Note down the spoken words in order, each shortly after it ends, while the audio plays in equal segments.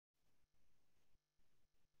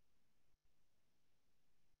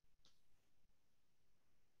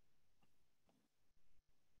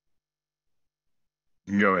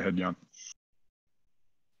can go ahead, Jan.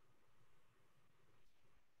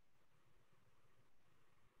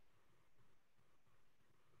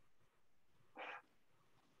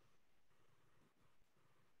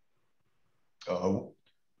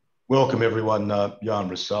 Welcome everyone. Jan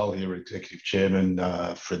Russell here, Executive Chairman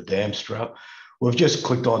for Damstra. We've just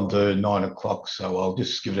clicked on to 9 o'clock, so I'll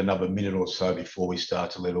just give it another minute or so before we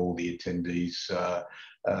start to let all the attendees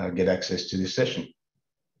get access to this session.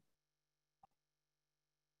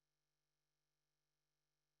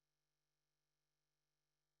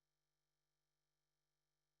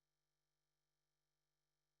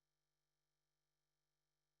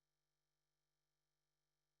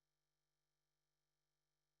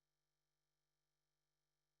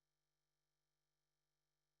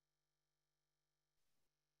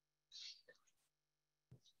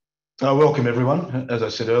 Welcome everyone. As I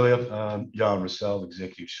said earlier, Jan Russell,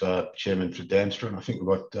 Executive Chairman for Damstra, and I think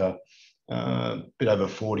we've got a bit over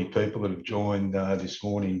 40 people that have joined this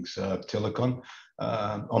morning's telecon.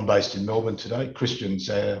 I'm based in Melbourne today. Christian's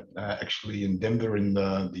actually in Denver in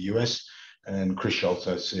the US, and Chris Schultz,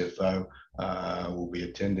 our CFO, will be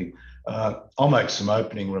attending. I'll make some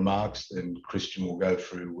opening remarks, then Christian will go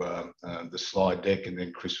through the slide deck, and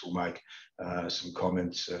then Chris will make some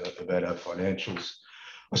comments about our financials.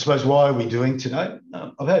 I suppose, why are we doing today?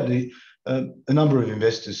 I've had a number of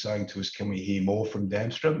investors saying to us, can we hear more from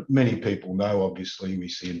Damstra? Many people know, obviously, we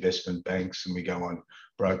see investment banks and we go on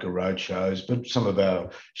broker roadshows, but some of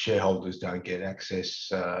our shareholders don't get access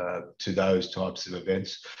to those types of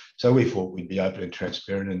events. So we thought we'd be open and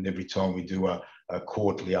transparent, and every time we do a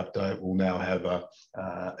quarterly update, we'll now have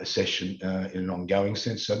a session in an ongoing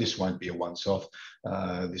sense. So this won't be a once-off.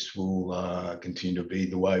 This will continue to be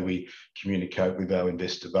the way we communicate with our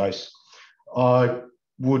investor base. I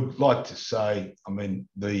would like to say, I mean,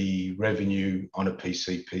 the revenue on a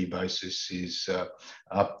PCP basis is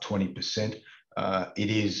up 20%.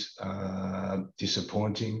 It is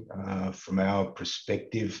disappointing from our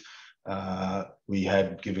perspective. We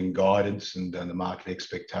had given guidance, and the market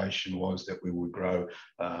expectation was that we would grow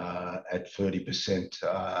at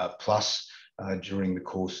 30% plus during the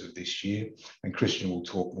course of this year. And Christian will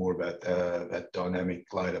talk more about that dynamic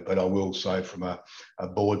later. But I will say, from a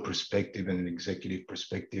board perspective and an executive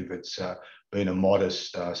perspective, it's been a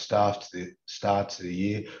modest start to the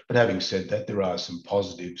year. But having said that, there are some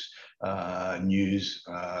positives news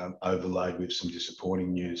overlaid with some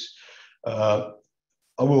disappointing news.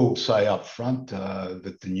 I will say up front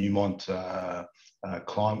that the Newmont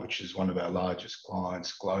client, which is one of our largest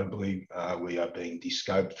clients globally, we are being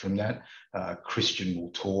de-scoped from that. Christian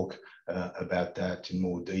will talk about that in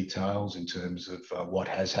more details in terms of what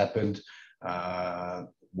has happened,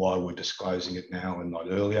 why we're disclosing it now and not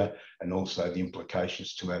earlier, and also the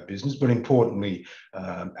implications to our business, but importantly,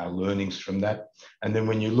 our learnings from that. And then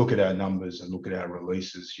when you look at our numbers and look at our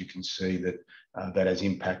releases, you can see that that has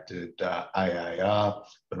impacted AAR,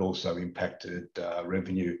 but also impacted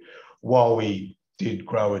revenue. While we did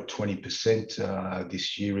grow at 20%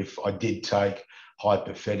 this year, if I did take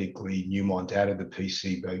hypothetically Newmont out of the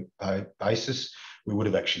PCP basis, we would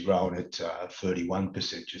have actually grown at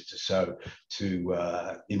 31%, just to show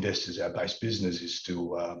to investors our base business is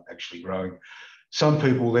still actually growing. Some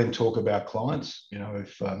people then talk about clients. You know,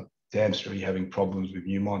 if Damstra, are you having problems with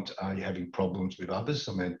Newmont? Are you having problems with others?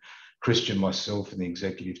 I mean, Christian, myself, and the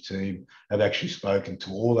executive team have actually spoken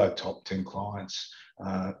to all our top 10 clients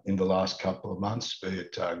in the last couple of months, be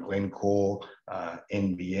it Glencore,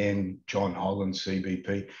 NBN, John Holland,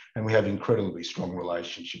 CBP, and we have incredibly strong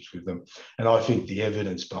relationships with them. And I think the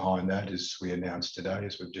evidence behind that, as we announced today,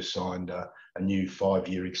 is we've just signed a new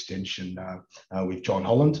 5-year extension with John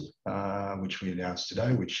Holland, which we announced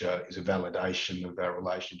today, which is a validation of our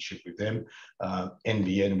relationship with them.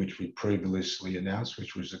 NBN, which we previously announced,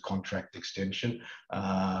 which was a contract extension,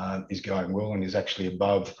 is going well and is actually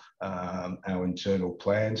above our internal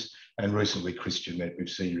plans. And recently, Christian met with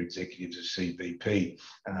senior executives of CBP,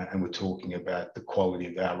 and we're talking about the quality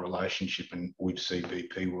of our relationship. And with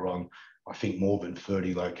CBP, we're on, I think, more than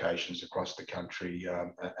 30 locations across the country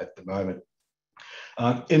at the moment.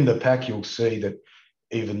 In the pack, you'll see that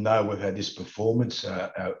even though we've had this performance,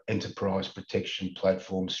 our enterprise protection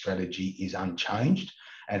platform strategy is unchanged,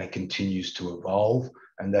 and it continues to evolve.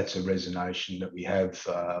 And that's a resonation that we have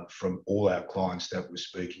from all our clients that we're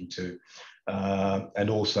speaking to. And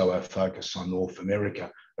also our focus on North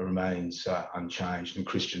America remains unchanged. And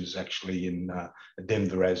Christian's actually in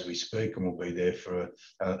Denver as we speak, and will be there for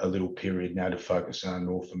a little period now to focus on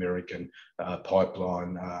North American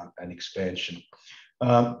pipeline and expansion.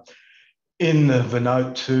 In the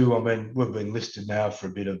note too, I mean, we've been listed now for a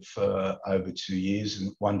bit of over 2 years,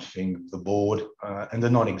 and one thing, the board and the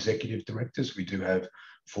non-executive directors, we do have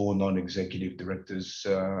 4 non-executive directors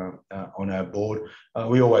on our board.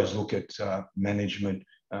 We always look at management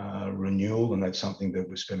renewal, and that's something that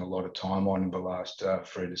we've spent a lot of time on in the last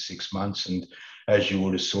 3 to 6 months. And as you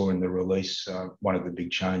would have saw in the release, one of the big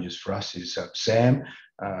changes for us is Sam,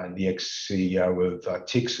 the ex-CEO of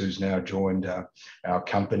Tix, who's now joined our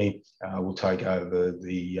company, will take over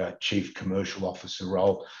the Chief Commercial Officer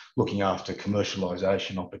role, looking after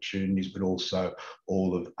commercialisation opportunities, but also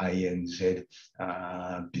all of ANZ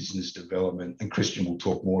business development. And Christian will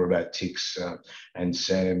talk more about Tix and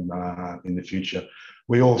Sam in the future.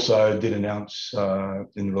 We also did announce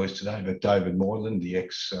in the release today that David Moylan, the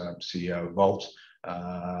ex-CEO of Volt,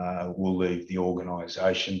 will leave the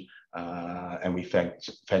organisation. And we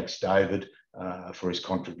thanks David for his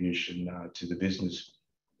contribution to the business.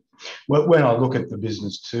 When I look at the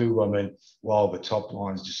business too, I mean, while the top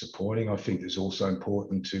line is disappointing, I think it's also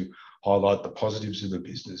important to highlight the positives of the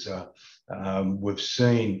business. We've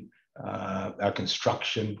seen our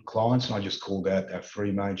construction clients, and I just called out our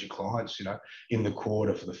 3 major clients, you know, in the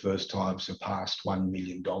quarter for the first time surpassed $1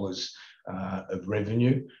 million of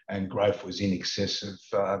revenue, and growth was in excess of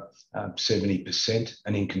 70%.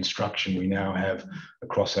 And in construction, we now have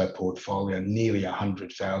across our portfolio nearly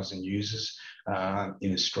 100,000 users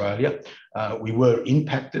in Australia. We were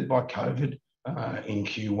impacted by COVID in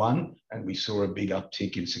Q1, and we saw a big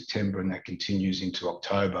uptick in September, and that continues into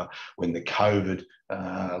October when the COVID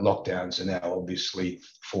lockdowns are now obviously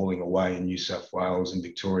falling away in New South Wales and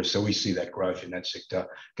Victoria. So we see that growth in that sector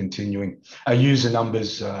continuing. Our user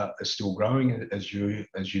numbers are still growing, as you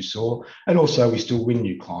saw, and also we still win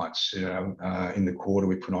new clients. You know, in the quarter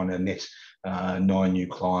we put on a net 9 new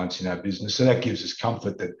clients in our business, so that gives us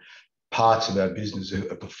comfort that parts of our business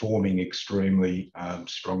are performing extremely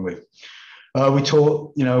strongly.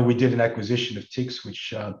 We did an acquisition of Tix,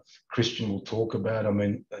 which Christian will talk about. I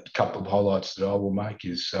mean, a couple of highlights that I will make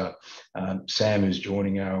is Sam, who's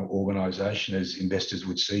joining our organisation, as investors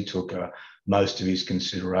would see, took most of his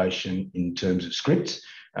consideration in terms of script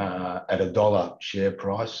at $1 share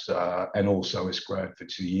price, and also escrowed for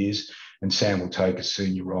 2 years. And Sam will take a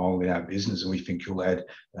senior role in our business, and we think he'll add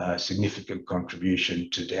significant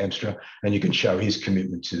contribution to Damstra. And you can show his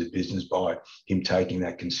commitment to the business by him taking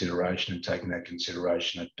that consideration at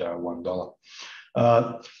 $1.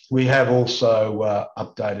 We have also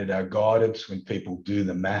updated our guidance. When people do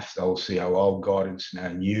the math, they'll see our old guidance and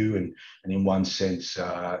our new, and in one sense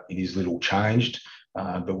it is little changed.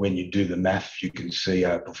 But when you do the math, you can see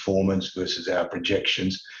our performance versus our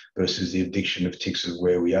projections versus the addition of Tix of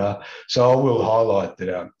where we are. So I will highlight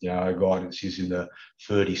that our guidance is in the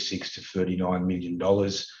 $36 to $39 million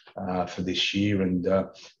for this year, and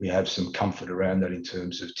we have some comfort around that in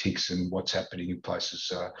terms of Tix and what's happening in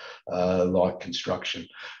places like construction.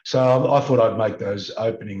 So I thought I'd make those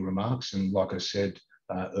opening remarks, and like I said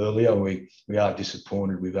earlier, we are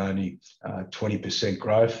disappointed with only 20%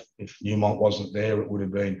 growth. If Newmont wasn't there, it would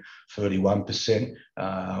have been 31%.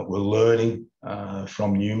 We're learning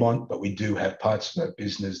from Newmont, but we do have parts of that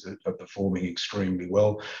business that are performing extremely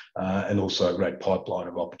well, and also a great pipeline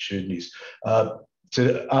of opportunities.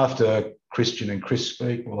 After Christian and Chris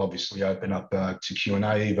speak, we'll obviously open up to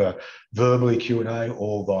Q&A, either verbally Q&A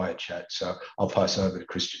or via chat. So I'll pass over to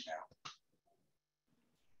Christian now.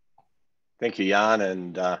 Thank you, Jan,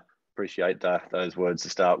 and appreciate those words to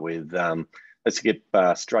start with. Let's get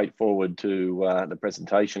straight forward to the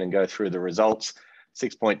presentation and go through the results.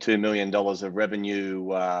 $6.2 million of revenue,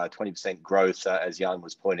 20% growth, as Jan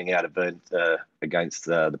was pointing out, against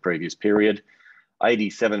the previous period.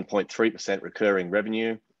 87.3% recurring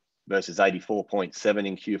revenue versus 84.7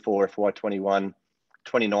 in Q4 FY21,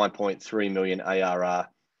 29.3 million ARR,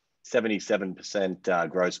 77%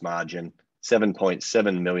 gross margin,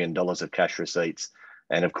 $7.7 million of cash receipts,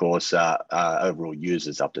 and of course, overall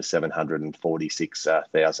users up to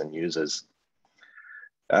 746,000 users.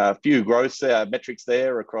 A few growth metrics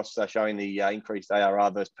there across showing the increased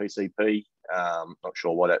ARR versus PCP. Not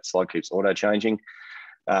sure why that slide keeps auto-changing.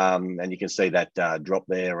 And you can see that drop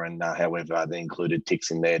there, and however, they included Tix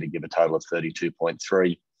in there to give a total of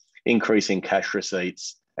 32.3, increasing cash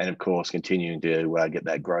receipts, and of course, continuing to get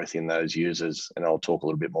that growth in those users. And I'll talk a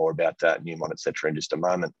little bit more about Newmont, etc., in just a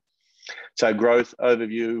moment. So growth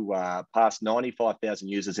overview, past 95,000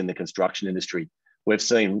 users in the construction industry. We've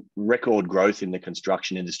seen record growth in the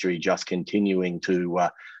construction industry, just continuing to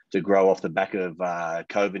grow off the back of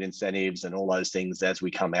COVID incentives and all those things as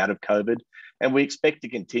we come out of COVID. And we expect to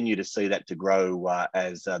continue to see that to grow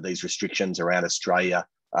as these restrictions around Australia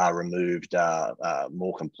are removed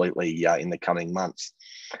more completely in the coming months.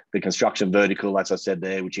 The construction vertical, as I said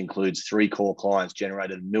there, which includes 3 core clients,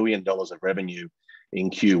 generated $1 million of revenue in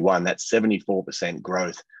Q1. That's 74%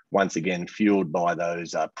 growth, once again fueled by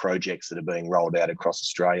those projects that are being rolled out across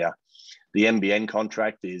Australia. The NBN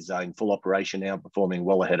contract is in full operation now, performing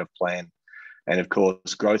well ahead of plan. And of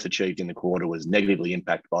course, growth achieved in the quarter was negatively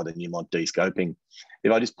impacted by the Newmont de-scoping.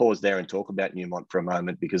 If I just pause there and talk about Newmont for a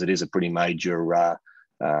moment, because it is a pretty major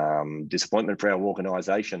disappointment for our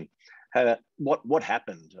organisation. What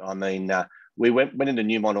happened? I mean, we went into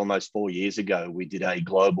Newmont almost 4 years ago. We did a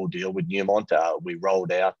global deal with Newmont. We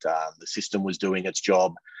rolled out, the system was doing its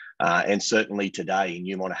job. And certainly today,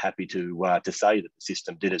 Newmont are happy to say that the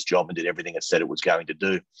system did its job and did everything it said it was going to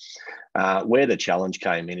do. Where the challenge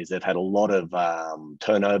came in is they've had a lot of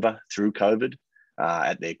turnover through COVID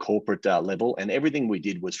at their corporate level, and everything we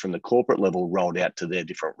did was from the corporate level rolled out to their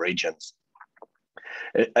different regions.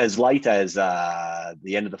 As late as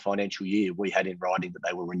the end of the financial year, we had in writing that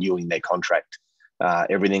they were renewing their contract.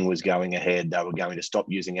 Everything was going ahead. They were going to stop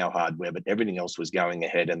using our hardware, but everything else was going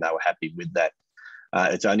ahead, and they were happy with that.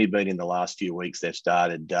 It's only been in the last few weeks they've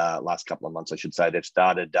started, last couple of months, I should say, they've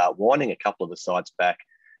started winding a couple of the sites back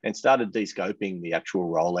and started de-scoping the actual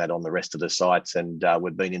rollout on the rest of the sites. And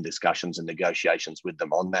we've been in discussions and negotiations with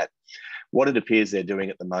them on that. What it appears they're doing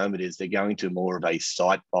at the moment is they're going to more of a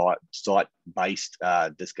site-based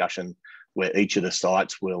discussion, where each of the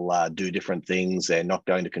sites will do different things. They're not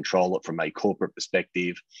going to control it from a corporate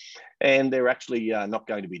perspective. And they're actually not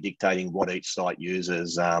going to be dictating what each site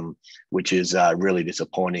uses, which is really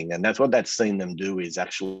disappointing. And that's what that's seen them do, is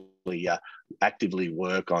actually actively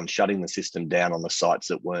work on shutting the system down on the sites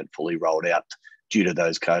that weren't fully rolled out due to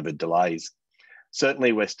those COVID delays.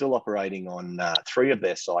 Certainly, we're still operating on 3 of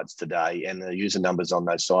their sites today, and the user numbers on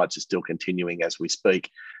those sites are still continuing as we speak.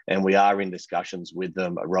 And we are in discussions with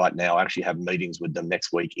them right now. I actually have meetings with them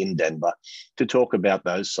next week in Denver to talk about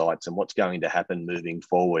those sites and what's going to happen moving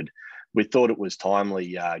forward. We thought it was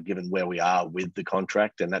timely given where we are with the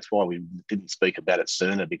contract, and that's why we didn't speak about it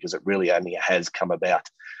sooner, because it really only has come about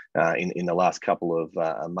in the last couple of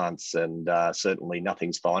months, and certainly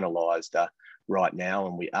nothing's finalised right now,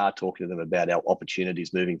 and we are talking to them about our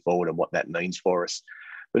opportunities moving forward and what that means for us.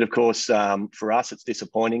 But of course, for us, it's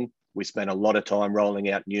disappointing. We spent a lot of time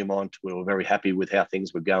rolling out Newmont. We were very happy with how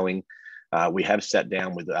things were going. We have sat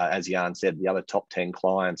down with, as Jan said, the other top 10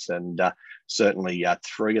 clients, and certainly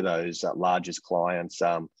 3 of those largest clients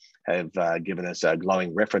have given us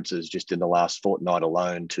glowing references just in the last fortnight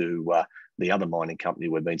alone to the other mining company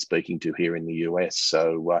we've been speaking to here in the US.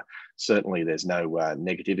 So certainly there's no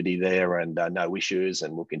negativity there, and no issues,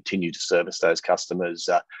 and we'll continue to service those customers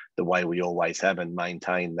the way we always have and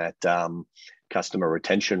maintain that customer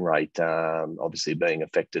retention rate, obviously being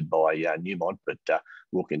affected by Newmont, but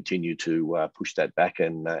we'll continue to push that back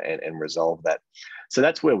and resolve that. So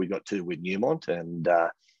that's where we got to with Newmont, and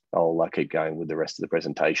I'll keep going with the rest of the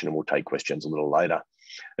presentation, and we'll take questions a little later.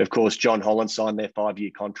 Of course, John Holland signed their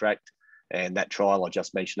 5-year contract, and that trial I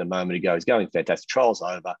just mentioned a moment ago is going fantastic. Trial's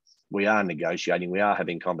over. We are negotiating. We are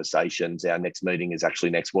having conversations. Our next meeting is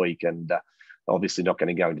actually next week, and obviously not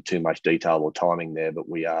going to go into too much detail or timing there, but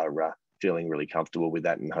we are feeling really comfortable with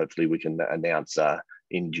that, and hopefully we can announce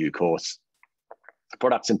in due course.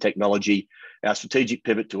 Products and technology, our strategic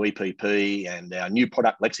pivot to EPP and our new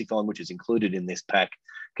product lexicon, which is included in this pack,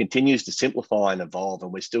 continues to simplify and evolve,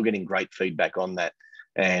 and we're still getting great feedback on that.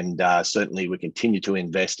 And certainly we continue to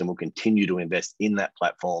invest, and we'll continue to invest in that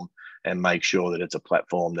platform and make sure that it's a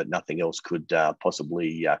platform that nothing else could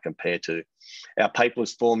possibly compare to. Our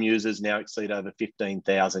paperless form users now exceed over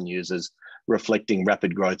 15,000 users, reflecting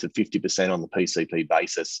rapid growth of 50% on the PCP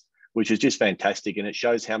basis, which is just fantastic. And it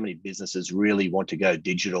shows how many businesses really want to go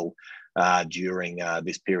digital during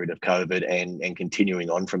this period of COVID and continuing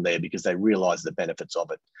on from there, because they realise the benefits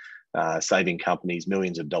of it. Saving companies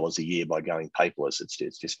millions of dollars a year by going paperless.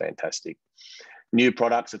 It's just fantastic. New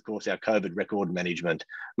products, of course, our COVID record management.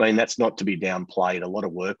 I mean, that's not to be downplayed. A lot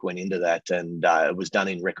of work went into that, and it was done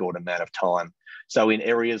in record amount of time. So in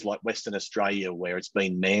areas like Western Australia, where it's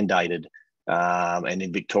been mandated, and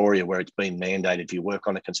in Victoria, where it's been mandated, if you work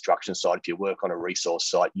on a construction site, if you work on a resource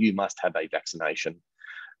site, you must have a vaccination.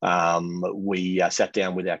 We sat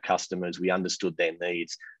down with our customers, we understood their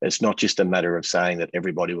needs. It's not just a matter of saying that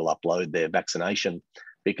everybody will upload their vaccination,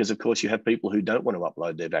 because of course you have people who don't want to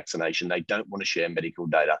upload their vaccination. They don't want to share medical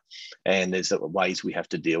data, and there's ways we have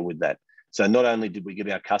to deal with that. So not only did we give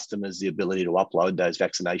our customers the ability to upload those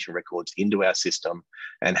vaccination records into our system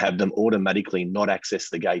and have them automatically not access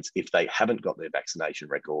the gates if they haven't got their vaccination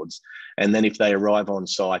records, and then if they arrive on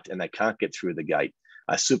site and they can't get through the gate,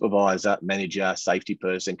 a supervisor, manager, safety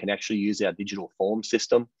person can actually use our digital form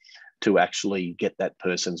system to actually get that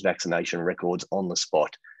person's vaccination records on the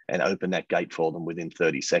spot and open that gate for them within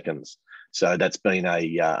 30 seconds. So that's been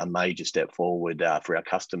a major step forward for our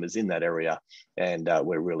customers in that area, and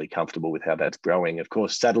we're really comfortable with how that's growing. Of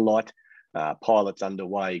course, satellite pilots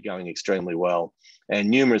underway, going extremely well, and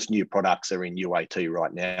numerous new products are in UAT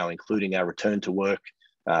right now, including our return to work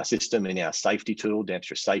system in our safety tool,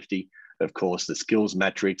 Damstra Safety, of course, the skills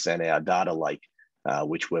matrix and our data lake,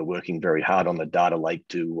 which we're working very hard on the data lake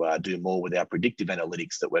to do more with our predictive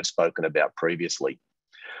analytics that we've spoken about previously.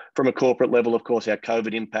 From a corporate level, of course, our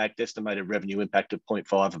COVID impact, estimated revenue impact of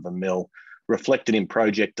 0.5 of a mil, reflected in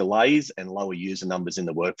project delays and lower user numbers in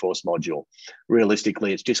the workforce module.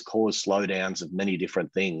 Realistically, it's just caused slowdowns of many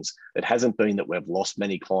different things. It hasn't been that we've lost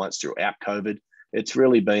many clients throughout COVID. It's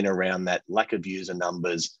really been around that lack of user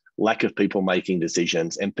numbers, lack of people making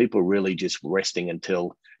decisions, and people really just resting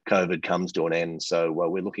until COVID comes to an end. So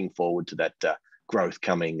we're looking forward to that growth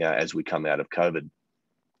coming as we come out of COVID.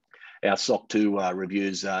 Our SOC 2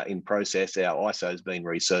 reviews in process, our ISO has been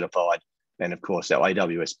recertified, and of course our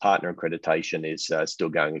AWS partner accreditation is still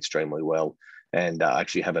going extremely well. And I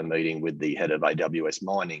actually have a meeting with the head of AWS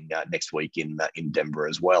mining next week in Denver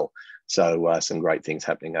as well. So some great things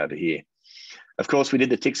happening over here. Of course, we did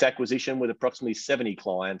the TIX acquisition with approximately 70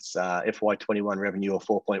 clients, FY21 revenue of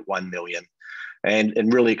 4.1 million.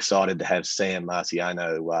 And really excited to have Sam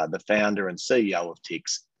Marciano, the founder and CEO of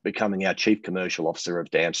TIX, becoming our Chief Commercial Officer of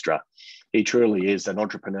Damstra. He truly is an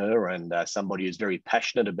entrepreneur and somebody who's very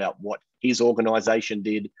passionate about what his organisation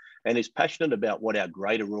did and is passionate about what our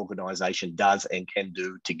greater organisation does and can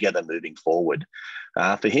do together moving forward.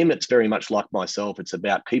 For him, it's very much like myself. It's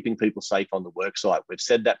about keeping people safe on the worksite. We've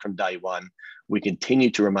said that from day one. We continue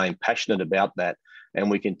to remain passionate about that, and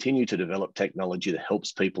we continue to develop technology that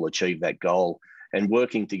helps people achieve that goal. And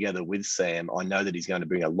working together with Sam, I know that he's going to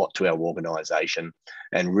bring a lot to our organisation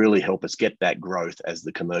and really help us get that growth as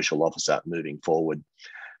the commercial officer moving forward.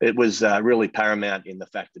 It was really paramount in the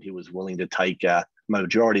fact that he was willing to take a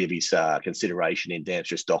majority of his consideration in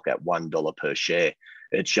Damstra stock at $1 per share.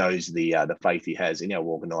 It shows the faith he has in our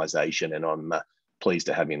organisation, and I'm pleased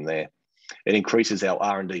to have him there. It increases our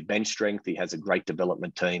R&D bench strength. He has a great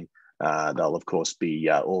development team. They'll, of course, be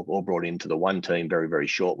all brought into the one team very, very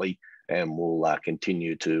shortly, and we'll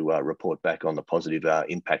continue to report back on the positive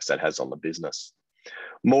impacts that has on the business.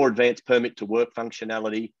 More advanced permit to work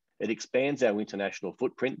functionality. It expands our international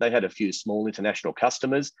footprint. They had a few small international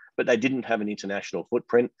customers, but they didn't have an international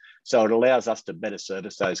footprint. So it allows us to better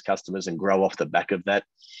service those customers and grow off the back of that.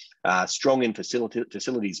 Strong in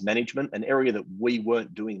facilities management, an area that we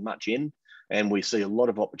weren't doing much in. And we see a lot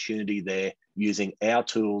of opportunity there using our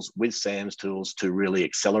tools with Sam's tools to really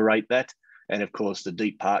accelerate that. And of course, the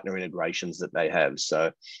deep partner integrations that they have.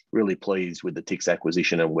 So really pleased with the TIX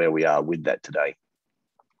acquisition and where we are with that today.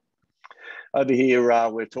 Over here,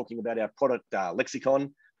 we're talking about our product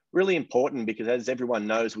lexicon. Really important because, as everyone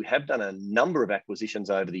knows, we have done a number of acquisitions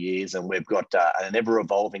over the years, and we've got an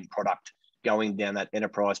ever-evolving product going down that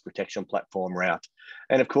enterprise protection platform route.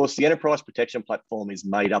 And of course, the enterprise protection platform is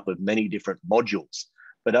made up of many different modules.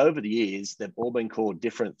 But over the years, they've all been called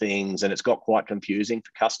different things, and it's got quite confusing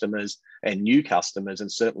for customers and new customers,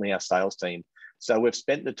 and certainly our sales team. So we've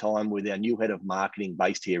spent the time with our new head of marketing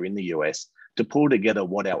based here in the US to pull together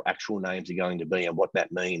what our actual names are going to be and what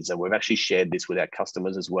that means. And we've actually shared this with our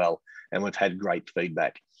customers as well, and we've had great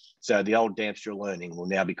feedback. So the old Damstra Learning will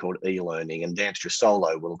now be called e-learning, and Damstra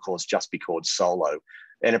Solo will, of course, just be called Solo.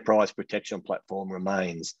 Enterprise Protection Platform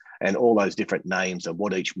remains, and all those different names of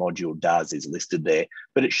what each module does is listed there.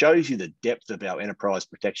 But it shows you the depth of our Enterprise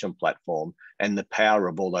Protection Platform and the power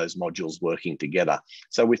of all those modules working together.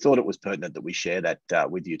 So we thought it was pertinent that we share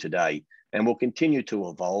that with you today. And we'll continue to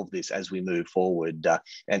evolve this as we move forward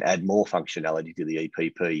and add more functionality to the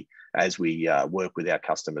EPP as we work with our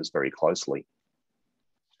customers very closely.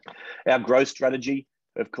 Our growth strategy,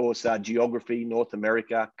 of course, geography, North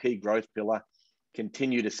America, key growth pillar.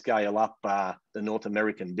 Continue to scale up the North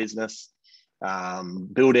American business,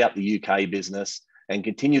 build out the UK business, and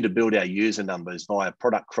continue to build our user numbers via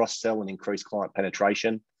product cross-sell and increase client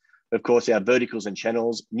penetration. Of course, our verticals and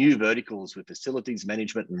channels, new verticals with facilities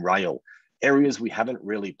management and rail, areas we haven't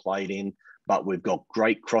really played in, but we've got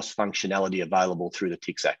great cross-functionality available through the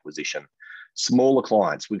TIX acquisition. Smaller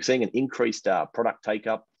clients, we're seeing an increased product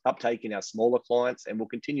uptake in our smaller clients, and we'll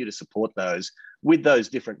continue to support those with those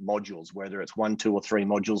different modules, whether it's 1, 2, or 3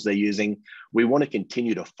 modules they're using. We want to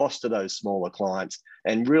continue to foster those smaller clients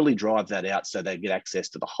and really drive that out so they get access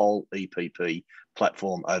to the whole EPP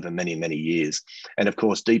platform over many, many years. And of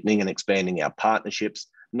course, deepening and expanding our partnerships,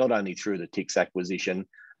 not only through the TIX acquisition,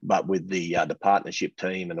 but with the partnership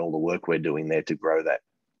team and all the work we're doing there to grow that.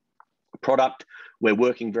 Product, we're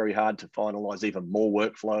working very hard to finalise even more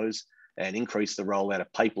workflows and increase the rollout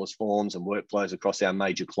of paperless forms and workflows across our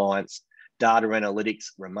major clients. Data analytics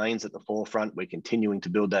remains at the forefront. We're continuing to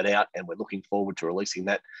build that out, and we're looking forward to releasing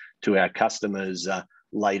that to our customers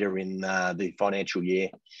later in the financial year.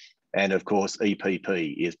 And of course,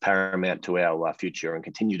 EPP is paramount to our future, and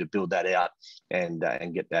continue to build that out and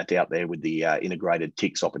get that out there with the integrated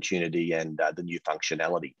TIX opportunity and the new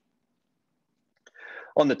functionality.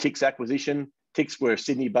 On the TIX acquisition, TIX were a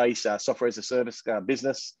Sydney-based software as a service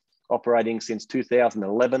business operating since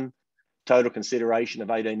 2011. Total consideration of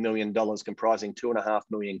 $18 million, comprising $2.5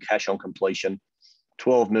 million cash on completion,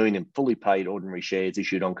 $12 million in fully paid ordinary shares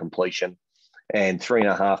issued on completion, and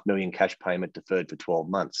 $3.5 million cash payment deferred for 12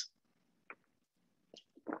 months.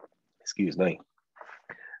 Excuse me,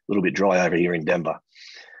 a little bit dry over here in Denver.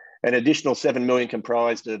 An additional $7 million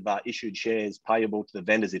comprised of issued shares payable to the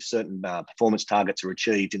vendors if certain performance targets are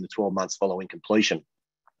achieved in the 12 months following completion.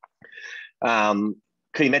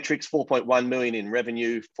 Key metrics: 4.1 million in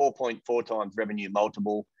revenue, 4.4 times revenue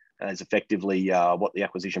multiple, as effectively what the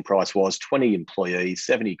acquisition price was, 20 employees,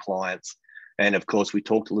 70 clients. And of course, we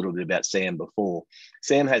talked a little bit about Sam before.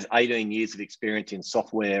 Sam has 18 years of experience in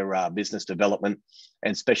software business development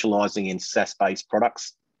and specialising in SaaS-based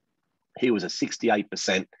products. He was a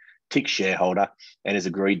 68% TIX shareholder and has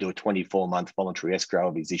agreed to a 24-month voluntary escrow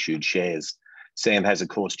of his issued shares. Sam has, of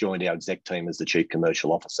course, joined our exec team as the Chief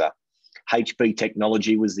Commercial Officer. HB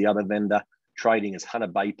Technology was the other vendor, trading as Hunter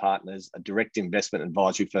Bay Partners, a direct investment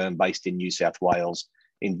advisory firm based in New South Wales,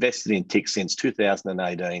 invested in TIX since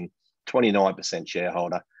 2018, 29%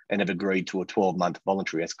 shareholder, and have agreed to a 12-month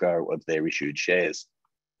voluntary escrow of their issued shares.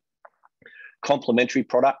 Complementary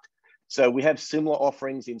product. So we have similar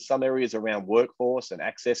offerings in some areas around workforce and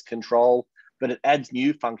access control, but it adds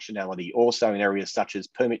new functionality also in areas such as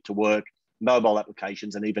permit to work, mobile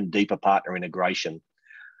applications, and even deeper partner integration.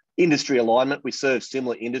 Industry alignment, we serve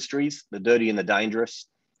similar industries, the dirty and the dangerous,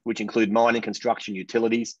 which include mining, construction,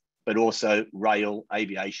 utilities, but also rail,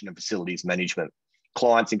 aviation, and facilities management.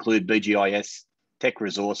 Clients include BGIS, Tech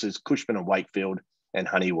Resources, Cushman & Wakefield, and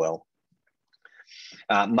Honeywell.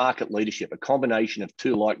 Market leadership, a combination of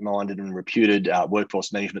two like-minded and reputed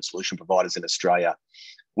workforce management solution providers in Australia.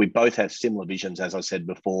 We both have similar visions, as I said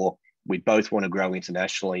before. We both want to grow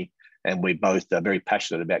internationally, and we both are very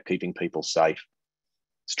passionate about keeping people safe.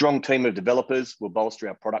 Strong team of developers will bolster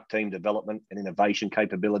our product team development and innovation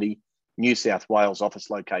capability. New South Wales office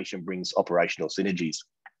location brings operational synergies.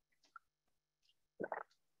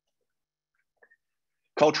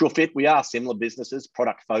 Cultural fit, we are similar businesses,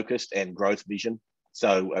 product focused and growth vision.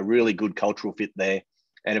 So a really good cultural fit there.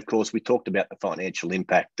 And of course, we talked about the financial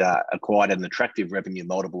impact, acquired an attractive revenue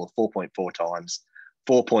multiple of 4.4 times,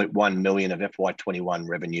 4.1 million of FY21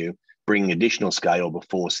 revenue, bringing additional scale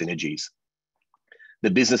before synergies. The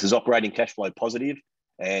business is operating cash flow positive,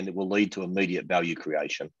 and it will lead to immediate value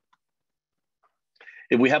creation.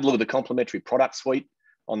 If we have a look at the complementary product suite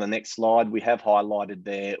on the next slide, we have highlighted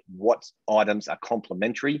there what items are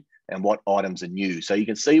complementary and what items are new. So you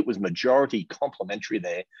can see it was majority complementary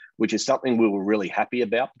there, which is something we were really happy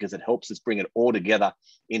about because it helps us bring it all together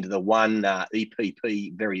into the one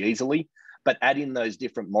EPP very easily, but add in those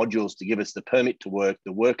different modules to give us the permit to work,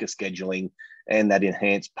 the worker scheduling, and that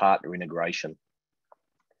enhanced partner integration.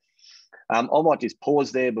 I might just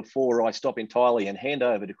pause there before I stop entirely and hand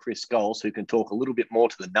over to Chris Scholes, who can talk a little bit more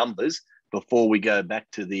to the numbers before we go back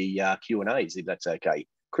to the Q&As, if that's okay.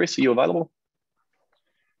 Chris, are you available?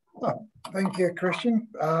 Oh, thank you, Christian.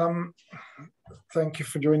 Thank you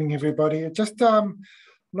for joining, everybody. I'm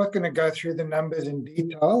not going to go through the numbers in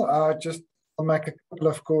detail. I'll make a couple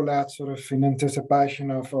of call outs sort of in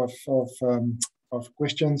anticipation of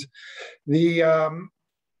questions.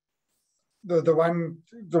 The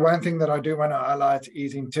one thing that I do want to highlight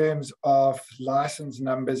is in terms of license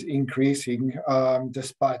numbers increasing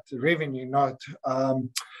despite the revenue not.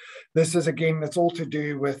 This is, again, it's all to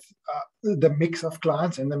do with the mix of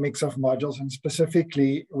clients and the mix of modules, and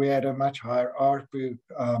specifically we had a much higher ARPU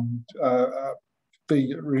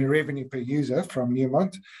revenue per user from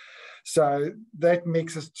Newmont. So that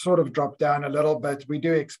mix has sort of dropped down a little bit. We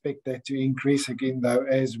do expect that to increase again, though,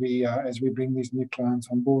 as we bring these new clients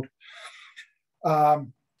on board.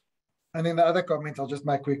 And then the other comment I'll just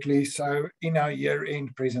make quickly. So in our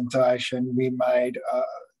year-end presentation, we made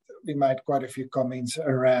quite a few comments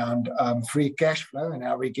around free cash flow and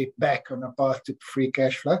how we get back on a path to free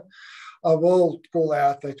cash flow. I will call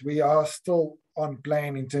out that we are still on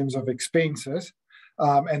plan in terms of expenses,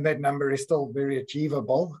 and that number is still very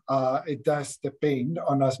achievable. It does depend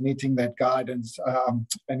on us meeting that guidance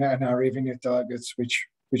and our revenue targets, which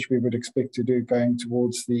we would expect to do going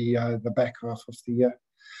towards the back half of the year.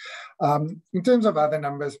 In terms of other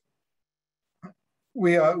numbers,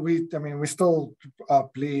 we still are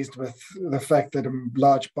pleased with the fact that a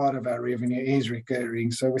large part of our revenue is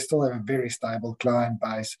recurring. So we still have a very stable client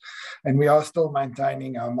base, and we are still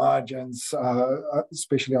maintaining our margins,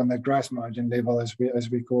 especially on the gross margin level, as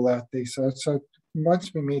we call out there. So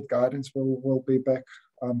once we meet guidance, we'll be back.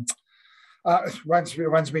 Once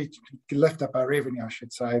we lift up our revenue, I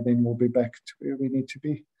should say, then we'll be back to where we need to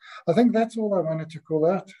be. I think that's all I wanted to call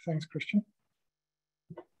out. Thanks, Christian.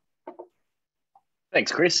 Thanks,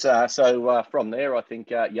 Chris. So from there, I think,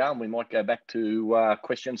 Jan, we might go back to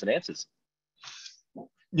questions and answers.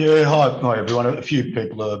 Yeah, hi everyone. A few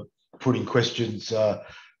people are putting questions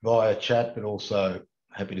via chat, but also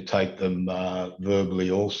happy to take them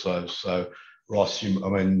verbally also. So Ross,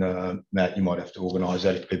 Matt, you might have to organise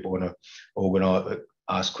that if people want to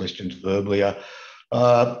ask questions verbally.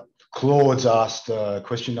 Claude's asked a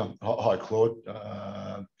question. Hi, Claude.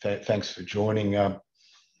 Thanks for joining.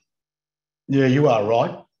 Yeah, you are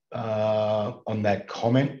right on that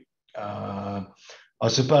comment. I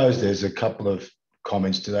suppose there's a couple of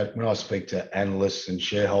comments to that. When I speak to analysts and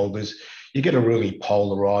shareholders, you get a really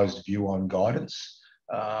polarised view on guidance.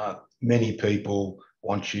 Many people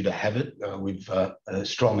want you to have it with a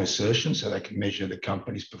strong assertion so they can measure the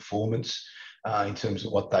company's performance in terms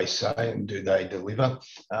of what they say and do they deliver.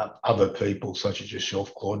 Other people, such as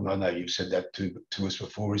yourself, Claude, and I know you've said that to us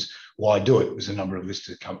before, is why do it? Because a number of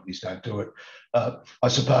listed companies don't do it. I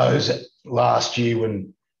suppose last year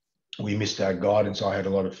when we missed our guidance, I had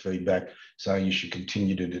a lot of feedback saying you should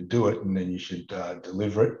continue to do it and then you should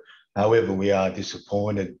deliver it. However, we are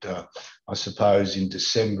disappointed, I suppose, in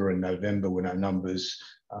December and November when our numbers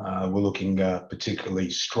were looking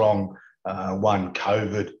particularly strong. One,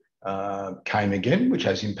 COVID came again, which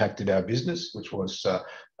has impacted our business, which was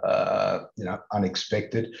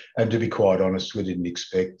unexpected. And to be quite honest, we didn't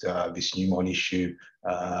expect this Newmont issue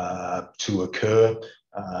to occur.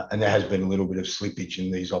 And there has been a little bit of slippage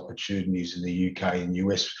in these opportunities in the UK and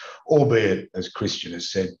US, albeit, as Christian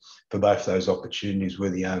has said, for both those opportunities,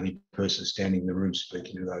 we're the only person standing in the room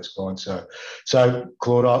speaking to those clients. So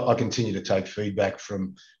Claude, I continue to take feedback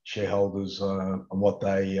from shareholders on what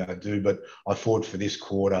they do, but I thought for this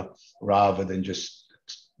quarter, rather than just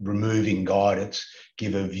removing guidance,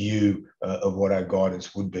 give a view of what our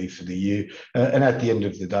guidance would be for the year. And at the end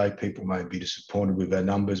of the day, people may be disappointed with our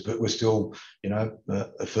numbers, but we're still,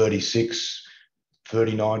 a 36,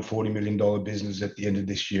 39, $40 million business at the end of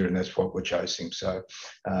this year, and that's what we're chasing. So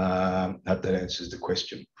I hope that answers the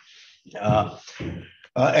question.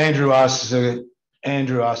 Andrew asks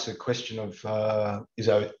a question of, is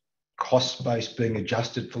our cost base being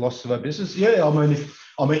adjusted for loss of our business? Yeah, I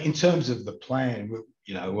mean, in terms of the plan,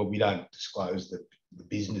 we don't disclose the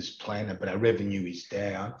business plan, but our revenue is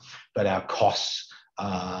down, but our costs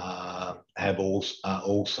are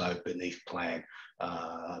also beneath plan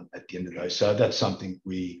at the end of those. So that's something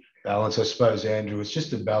we balance. I suppose, Andrew, it's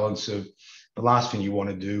just a balance of the last thing you want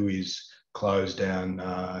to do is close down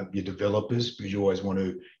your developers, because you always want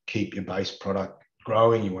to keep your base product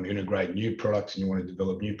growing. You want to integrate new products and you want to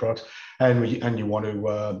develop new products, and you want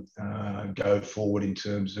to go forward in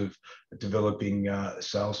terms of developing a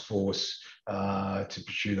sales force to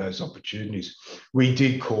pursue those opportunities. We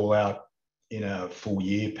did call out in a full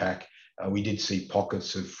year pack, we did see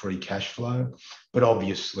pockets of free cash flow, but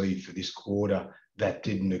obviously for this quarter that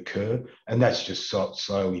didn't occur, and that's just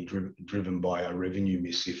slowly driven by our revenue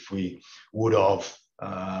miss. If we would have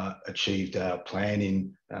achieved our plan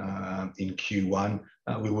in Q1,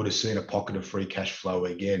 we would have seen a pocket of free cash flow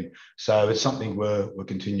again. So it's something we're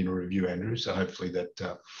continuing to review, Andrew. So hopefully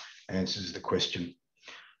that answers the question.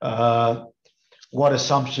 What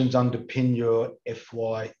assumptions underpin your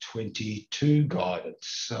FY22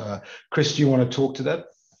 guidance? Chris, do you want to talk to that?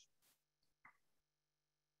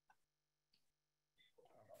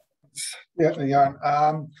 Yeah.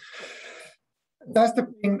 That's the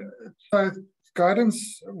thing. So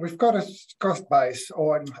guidance, we've got a cost base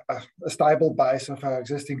or a stable base of our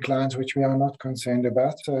existing clients, which we are not concerned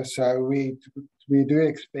about. So we do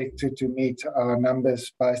expect to meet our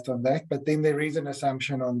numbers based on that. But then there is an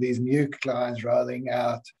assumption on these new clients rolling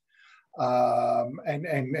out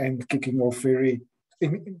and kicking off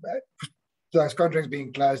those contracts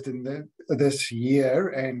being closed in this year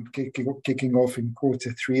and kicking off in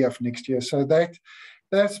Q3 of next year. So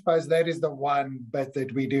I suppose that is the one bit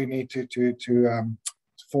that we do need to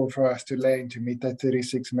for us to land to meet that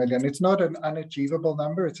 36 million. It's not an unachievable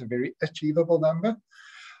number. It's a very achievable number.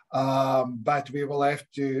 But we will have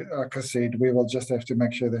to, like I said, we will just have to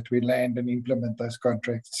make sure that we land and implement those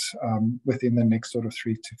contracts within the next sort of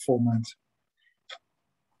 3 to 4 months.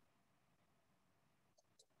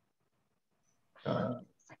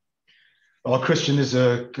 Christian, there's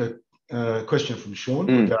a question from Sean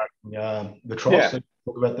regarding the trials. Yeah. So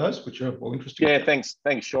talk about those, which are all interesting. Yeah, thanks,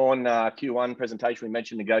 Sean. Q1 presentation, we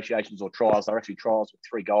mentioned negotiations or trials. They're actually trials with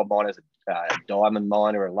 3 gold miners, a diamond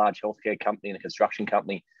miner, a large healthcare company, and a construction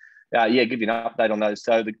company. Yeah, give you an update on those.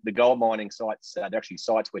 So the gold mining sites, they're actually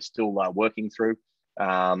sites we're still working through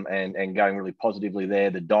and going really positively there.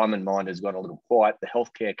 The diamond mine has gone a little quiet. The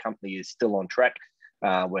healthcare company is still on track.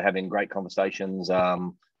 We're having great conversations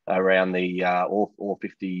around the all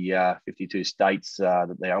 52 states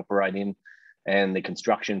that they operate in. And the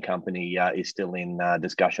construction company is still in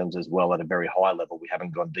discussions as well at a very high level. We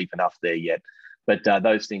haven't gone deep enough there yet. But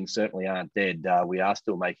those things certainly aren't dead. We are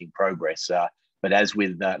still making progress. But as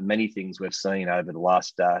with many things we've seen over the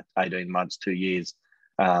last 18 months, 2 years,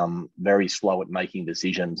 very slow at making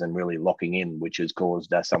decisions and really locking in, which has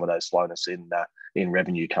caused some of those slowness in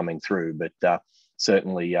revenue coming through. But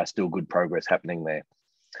certainly still good progress happening there.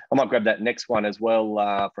 I might grab that next one as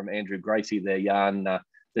well from Andrew Gracie there, Jan.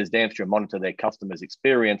 Does Damstra monitor their customers'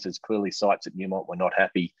 experiences? Clearly sites at Newmont were not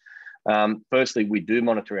happy. Firstly, we do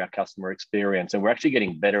monitor our customer experience, and we're actually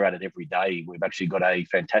getting better at it every day. We've actually got a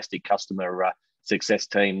fantastic customer success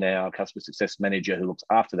team now, a customer success manager who looks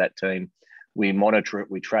after that team. We monitor it,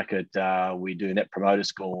 we track it, we do net promoter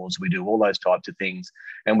scores, we do all those types of things,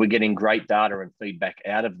 and we're getting great data and feedback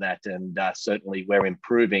out of that. And certainly we're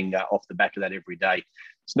improving off the back of that every day.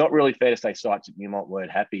 It's not really fair to say sites at Newmont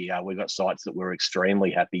weren't happy. We've got sites that were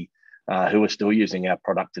extremely happy who are still using our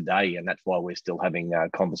product today, and that's why we're still having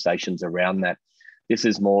conversations around that. This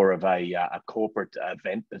is more of a corporate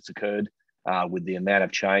event that's occurred with the amount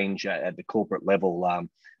of change at the corporate level.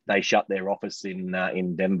 They shut their office in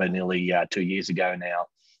Denver nearly 2 years ago now,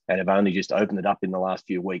 and have only just opened it up in the last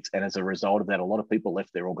few weeks. And as a result of that, a lot of people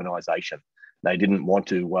left their organisation. They didn't want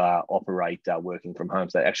to operate working from home.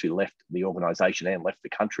 So they actually left the organisation and left the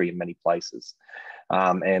country in many places.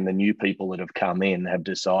 And the new people that have come in have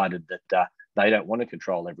decided that they don't want to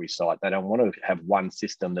control every site. They don't want to have one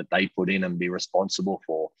system that they put in and be responsible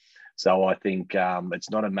for. So I think it's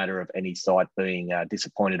not a matter of any site being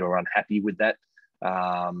disappointed or unhappy with that.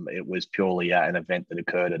 It was purely an event that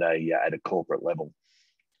occurred at a corporate level.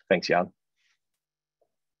 Thanks, Jan.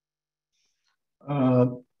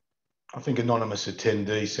 I think anonymous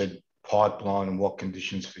attendee said pipeline and what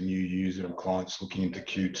conditions for new user and clients looking into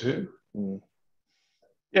Q2.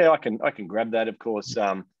 Yeah, I can grab that. Of course,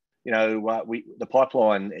 you know, the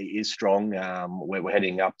pipeline is strong. We're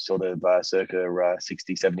heading up sort of circa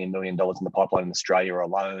 $60-70 million in the pipeline in Australia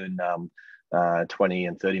alone. $20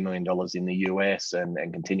 and $30 million in the US, and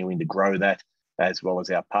continuing to grow that, as well as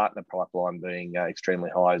our partner pipeline being extremely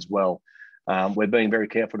high as well. We're being very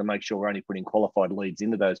careful to make sure we're only putting qualified leads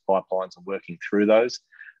into those pipelines and working through those.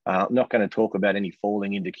 I'm not going to talk about any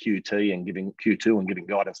falling into Q2 and giving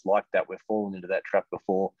guidance like that. We've fallen into that trap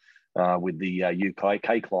before with the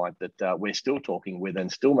UK client that we're still talking with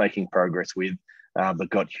and still making progress with, but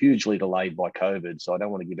got hugely delayed by COVID. So I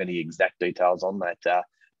don't want to give any exact details on that.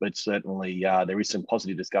 But certainly there is some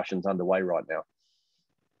positive discussions underway right now.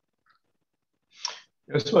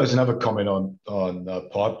 I suppose another comment on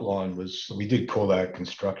pipeline was we did call out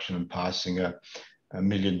construction and passing $1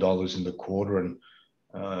 million in the quarter. And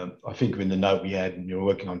I think in the note we had, you're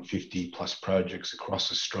working on 50 plus projects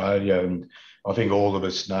across Australia. And I think all of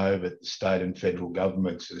us know that the state and federal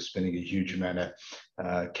governments are spending a huge amount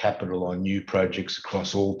of capital on new projects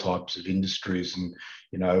across all types of industries. And,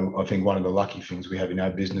 you know, I think one of the lucky things we have in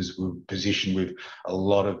our business, we're positioned with a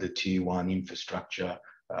lot of the tier one infrastructure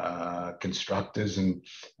constructors.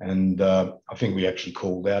 And I think we actually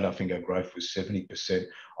called out, I think our growth was 70%.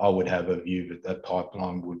 I would have a view that that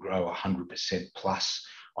pipeline would grow 100% plus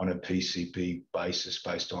on a PCP basis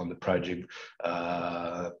based on the project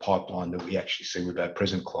pipeline that we actually see with our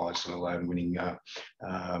present clients, let alone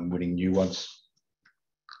winning new ones.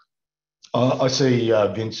 I see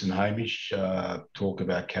Vince and Hamish talk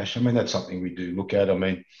about cash. I mean, that's something we do look at. I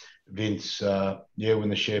mean, Vince, yeah, when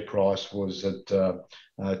the share price was at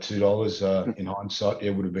 $2 in hindsight,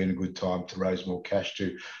 it would have been a good time to raise more cash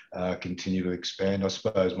to continue to expand. I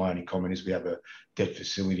suppose my only comment is we have a debt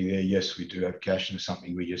facility there. Yes, we do have cash, and it's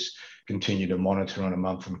something we just continue to monitor on a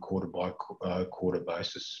month and quarter by quarter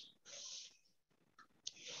basis.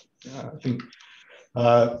 I think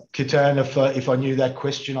Kitan, if I knew that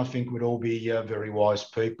question, I think we'd all be very wise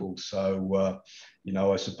people. So, you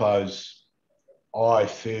know, I suppose I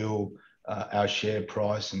feel our share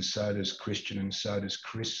price, and so does Christian, and so does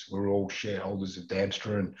Chris. We're all shareholders of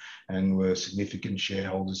Damstra, and we're significant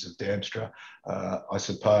shareholders of Damstra. I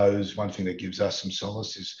suppose one thing that gives us some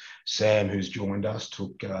solace is Sam, who's joined us,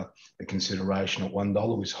 took the consideration at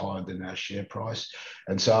 $1 was higher than our share price.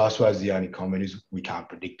 And so I suppose the only comment is we can't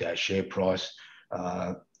predict our share price.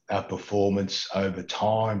 Our performance over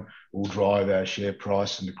time will drive our share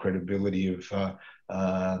price and the credibility of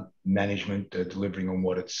management delivering on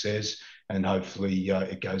what it says, and hopefully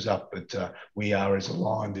it goes up. But we are as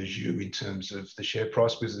aligned as you in terms of the share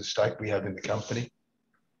price because of the stake we have in the company.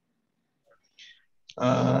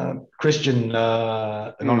 Christian,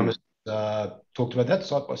 Anonymous, talked about that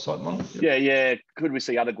site-by-site model. Yeah. Could we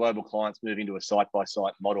see other global clients moving to a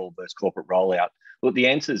site-by-site model versus corporate rollout? Look, the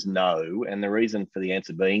answer is no. And the reason for the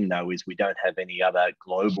answer being no is we don't have any other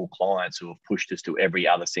global clients who have pushed us to every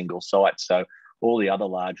other single site. So all the other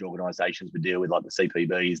large organisations we deal with, like the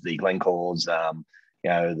CPBs, the Glencores, you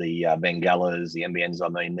know, the Bengalas, the NBNs, I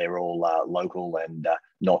mean, they're all local and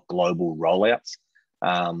not global rollouts.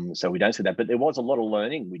 So we don't see that. But there was a lot of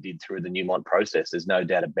learning we did through the Newmont process. There's no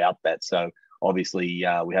doubt about that. So obviously,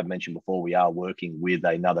 we have mentioned before, we are working with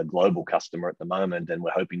another global customer at the moment, and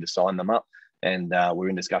we're hoping to sign them up. And we're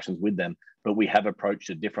in discussions with them. But we have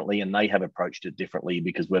approached it differently, and they have approached it differently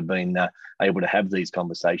because we've been able to have these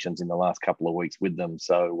conversations in the last couple of weeks with them.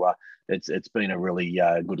 So it's been a really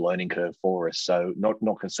good learning curve for us. So not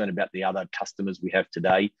concerned about the other customers we have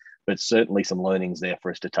today, but certainly some learnings there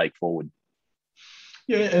for us to take forward.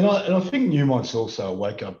 Yeah, and I think Newmont's also a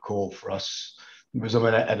wake-up call for us. Because I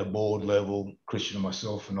mean, at a board level, Christian and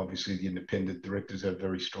myself, and obviously the independent directors have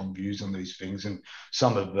very strong views on these things. And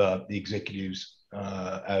some of the executives,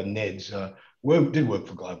 our NEDs, did work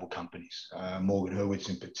for global companies. Morgan Hurwitz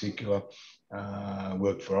in particular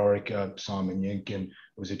worked for Orica. Simon Yenkin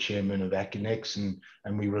was a chairman of Akinex,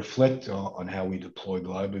 and we reflect on how we deploy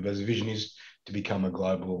globally. But the vision is to become a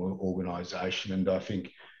global organisation. And I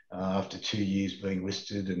think after 2 years being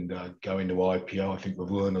listed and going to IPO, I think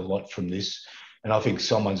we've learned a lot from this. And I think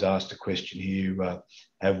someone's asked a question here,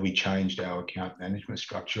 have we changed our account management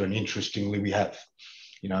structure? And interestingly, we have.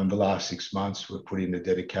 You know, in the last 6 months, we've put in a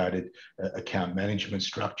dedicated account management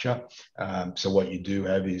structure. So what you do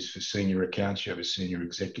have is for senior accounts, you have a senior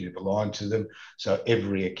executive aligned to them. So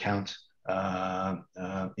every account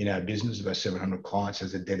in our business, about 700 clients,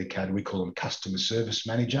 has a dedicated, we call them customer service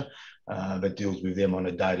manager, that deals with them on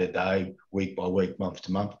a day-to-day, week-by-week,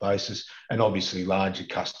 month-to-month basis. And obviously larger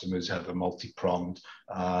customers have a multi-pronged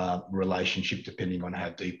relationship depending on how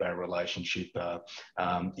deep our relationship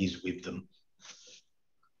is with them.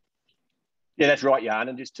 Yeah, that's right, Jan.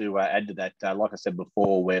 And just to add to that, like I said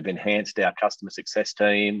before, we've enhanced our customer success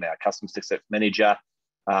team, our customer success manager.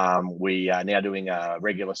 We are now doing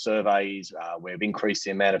regular surveys. We've increased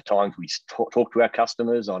the amount of times we talk to our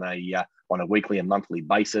customers on a weekly and monthly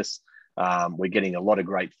basis. We're getting a lot of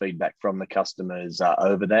great feedback from the customers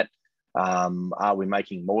over that. Are we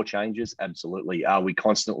making more changes? Absolutely. Are we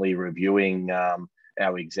constantly reviewing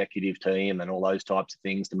our executive team and all those types of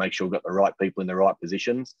things to make sure we've got the right people in the right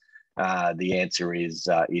positions? The answer is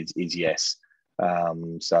yes.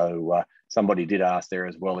 So somebody did ask there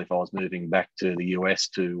as well if I was moving back to the US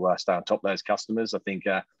to stay on top of those customers. I think,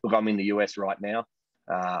 look, I'm in the US right now.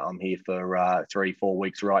 I'm here for 3-4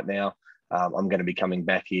 weeks right now. I'm going to be coming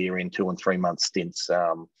back here in 2 and 3 month stints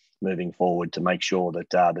moving forward to make sure that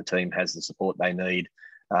the team has the support they need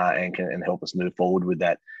and can help us move forward with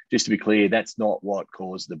that. Just to be clear, that's not what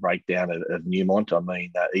caused the breakdown of Newmont. I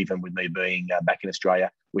mean, even with me being back in Australia,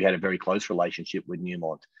 we had a very close relationship with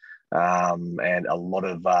Newmont. And a lot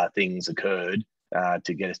of things occurred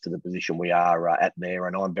to get us to the position we are at there.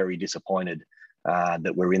 And I'm very disappointed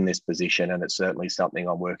that we're in this position. And it's certainly something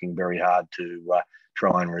I'm working very hard to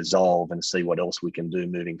try and resolve and see what else we can do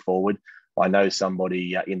moving forward. I know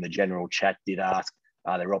somebody in the general chat did ask,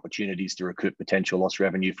 are there opportunities to recoup potential lost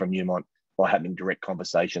revenue from Newmont by having direct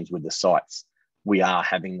conversations with the sites? We are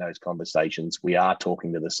having those conversations. We are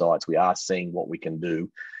talking to the sites. We are seeing what we can do.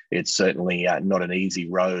 It's certainly not an easy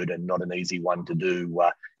road and not an easy one to do,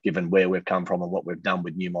 given where we've come from and what we've done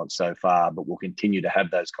with Newmont so far. But we'll continue to have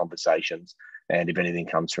those conversations. And if anything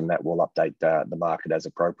comes from that, we'll update the market as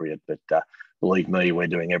appropriate. But believe me, we're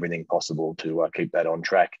doing everything possible to keep that on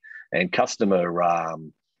track. And customer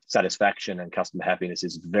satisfaction and customer happiness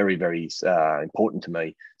is very, very important to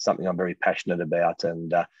me, something I'm very passionate about.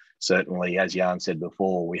 And certainly, as Jan said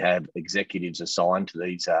before, we have executives assigned to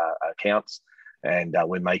these accounts, and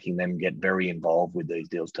we're making them get very involved with these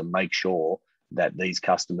deals to make sure that these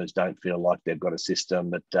customers don't feel like they've got a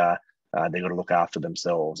system that they've got to look after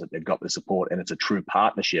themselves, that they've got the support, and it's a true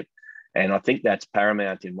partnership. And I think that's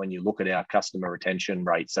paramount in when you look at our customer retention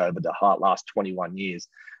rates over the last 21 years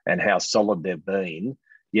and how solid they've been.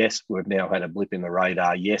 Yes, we've now had a blip in the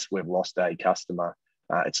radar. Yes, we've lost a customer.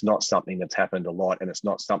 It's not something that's happened a lot, and it's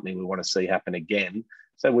not something we want to see happen again.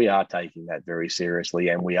 So we are taking that very seriously,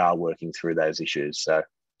 and we are working through those issues. So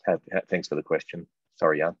thanks for the question.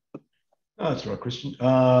 Sorry, Jan. Oh, that's right, Christian.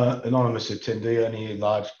 Anonymous attendee, any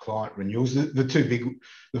large client renewals? The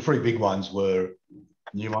three big ones were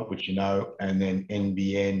Newmont, which you know, and then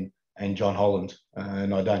NBN and John Holland.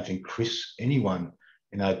 And I don't think anyone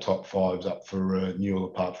in our top five's up for renewal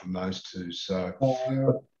apart from those two. So,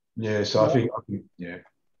 yeah, so I think, yeah.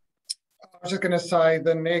 I was just going to say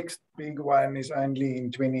the next big one is only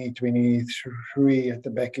in 2023, at the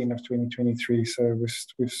back end of 2023. So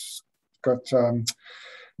we've got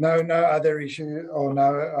no other issue, or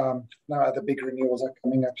no other big renewals are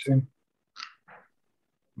coming up soon.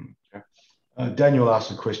 Daniel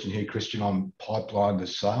asked a question here, Christian, on pipeline to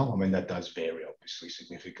sale. I mean, that does vary, obviously,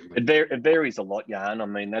 significantly. It varies a lot, Jan. I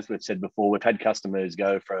mean, as we've said before, we've had customers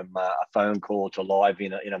go from a phone call to live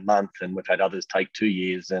in a month, and we've had others take 2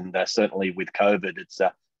 years. And certainly with COVID,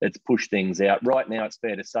 it's pushed things out. Right now, it's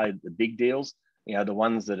fair to say that the big deals, you know, the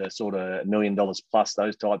ones that are sort of $1 million plus,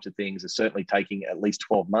 those types of things, are certainly taking at least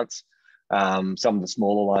 12 months. Some of the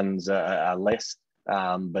smaller ones are less,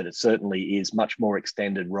 but it certainly is much more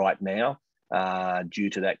extended right now. Due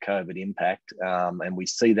to that COVID impact, and we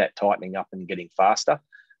see that tightening up and getting faster,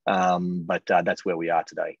 but that's where we are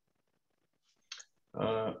today.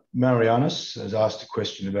 Marianus has asked a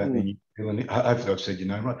question about the New Zealand. Hopefully I've said your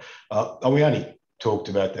name right. We only talked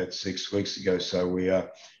about that 6 weeks ago, so we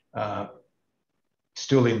are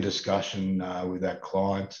still in discussion with our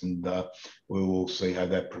clients, and we will see how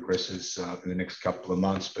that progresses in the next couple of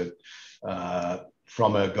months. But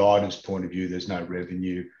from a guidance point of view, there's no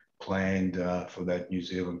revenue planned for that New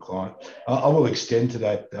Zealand client. I will extend to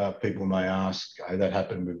that. People may ask, that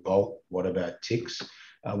happened with Volt. What about TIX?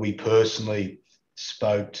 We personally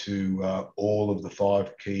spoke to all of the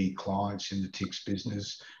 5 key clients in the TIX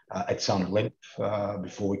business at some length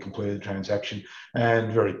before we completed the transaction,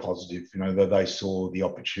 and very positive. You know, that they saw the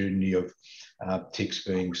opportunity of TIX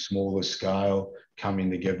being smaller scale,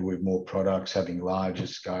 coming together with more products, having larger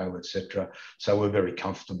scale, etc. So we're very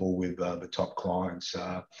comfortable with the top clients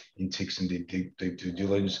in TIX and deep due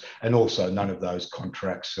diligence. And also, none of those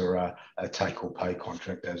contracts are a take or pay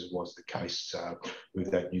contract, as was the case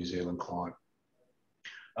with that New Zealand client.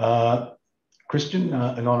 Christian,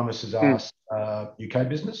 Anonymous has asked, UK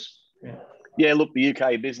business? Yeah, look, the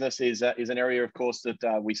UK business is an area, of course,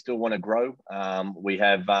 that we still want to grow. We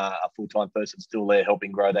have a full-time person still there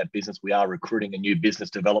helping grow that business. We are recruiting a new business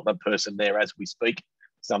development person there as we speak,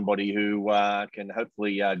 somebody who can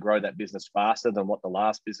hopefully grow that business faster than what the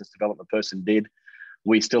last business development person did.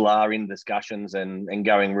 We still are in discussions and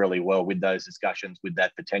going really well with those discussions with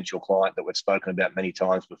that potential client that we've spoken about many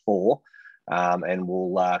times before. And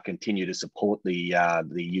we'll continue to support the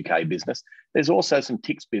UK business. There's also some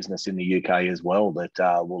TIX business in the UK as well that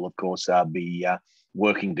will, of course, be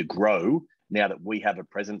working to grow now that we have a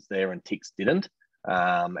presence there and TIX didn't.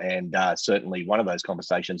 And certainly one of those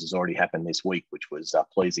conversations has already happened this week, which was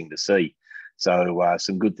pleasing to see. So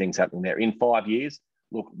some good things happening there. In 5 years,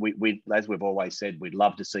 look, we as we've always said, we'd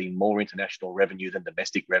love to see more international revenue than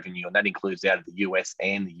domestic revenue, and that includes out of the US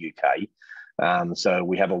and the UK. So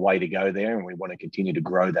we have a way to go there, and we want to continue to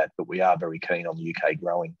grow that, but we are very keen on the UK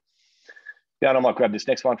growing. Yeah, I might grab this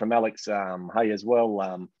next one from Alex. Hey, as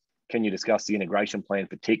well, can you discuss the integration plan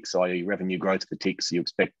for TIX, i.e. revenue growth for TIX you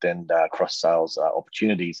expect, and cross-sales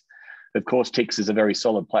opportunities? Of course, TIX is a very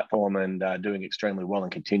solid platform and doing extremely well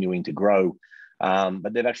and continuing to grow.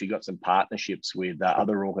 But they've actually got some partnerships with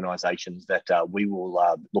other organisations that we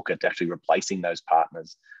will look at actually replacing those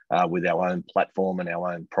partners with our own platform and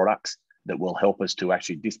our own products that will help us to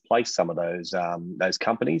actually displace some of those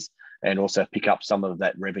companies and also pick up some of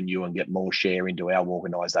that revenue and get more share into our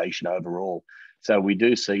organisation overall. So we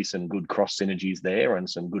do see some good cross synergies there and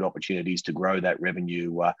some good opportunities to grow that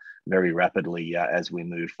revenue very rapidly as we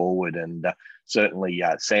move forward. And certainly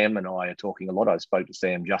Sam and I are talking a lot. I spoke to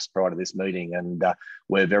Sam just prior to this meeting, and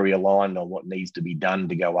we're very aligned on what needs to be done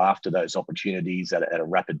to go after those opportunities at a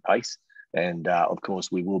rapid pace. And of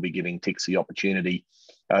course, we will be giving TIX the opportunity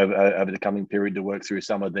over the coming period to work through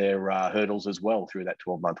some of their hurdles as well through that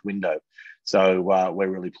 12-month window. So we're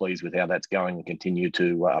really pleased with how that's going and continue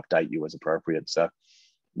to update you as appropriate. So,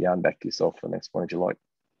 yeah, and back to yourself for the next one if you like.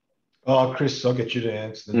 Oh, Chris, I'll get you to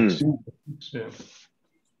answer the next one. Yeah.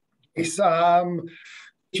 It's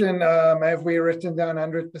Have we written down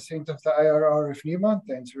 100% of the ARR of Newmont?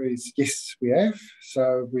 The answer is yes, we have.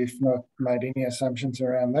 So we've not made any assumptions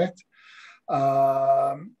around that.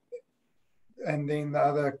 And then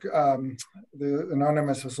the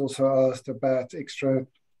anonymous has also asked about extra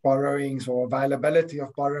borrowings or availability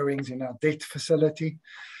of borrowings in our debt facility.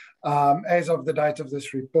 As of the date of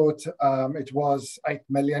this report, it was 8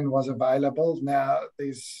 million was available. Now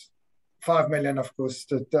there's 5 million, of course,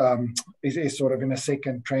 that is sort of in a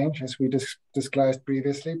second tranche, as we disclosed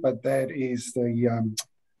previously, but that is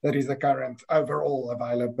the current overall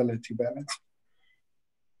availability balance.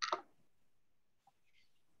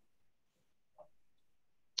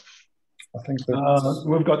 I think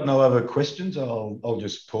we've got no other questions. I'll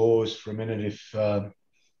just pause for a minute if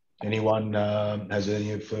anyone has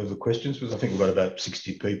any further questions, because I think we've got about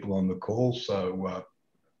 60 people on the call. So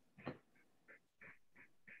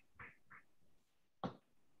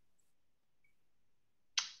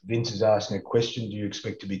Vince is asking a question. Do you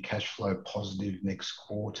expect to be cash flow positive next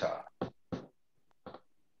quarter?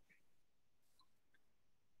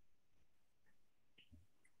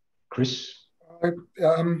 Chris?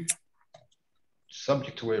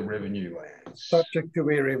 Subject to where revenue lands. Subject to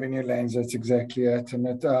where revenue lands, that's exactly it. And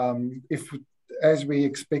as we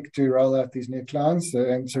expect to roll out these new clients,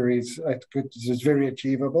 the answer is it's very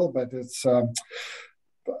achievable, but it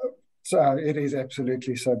is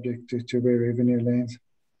absolutely subject to where revenue lands.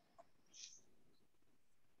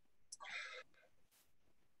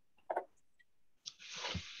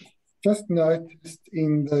 Just noticed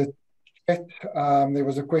in the chat, there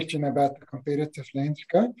was a question about the competitive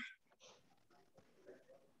landscape.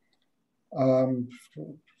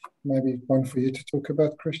 Maybe one for you to talk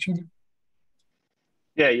about, Christian.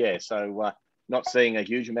 Yeah. So not seeing a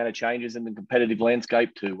huge amount of changes in the competitive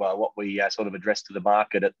landscape to what we sort of addressed to the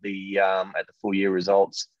market at the full year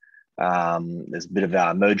results. There's a bit of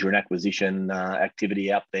merger and acquisition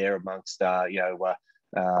activity out there amongst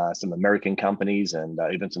some American companies and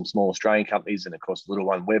even some small Australian companies, and of course the little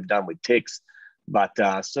one we've done with Tex, but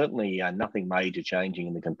certainly nothing major changing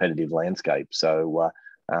in the competitive landscape. So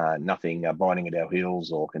nothing binding at our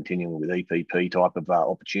heels or continuing with EPP type of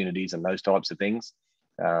opportunities and those types of things.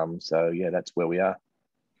 So yeah, that's where we are.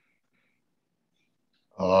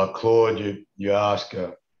 Claude, you ask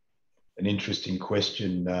an interesting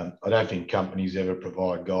question. I don't think companies ever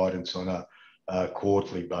provide guidance on a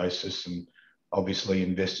quarterly basis, and obviously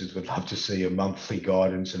investors would love to see a monthly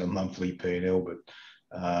guidance and a monthly P&L, but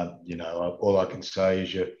all I can say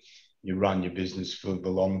is you run your business for the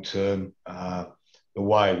long term. The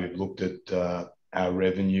way we've looked at our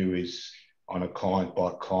revenue is on a client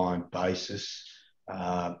by client basis.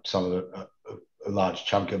 A large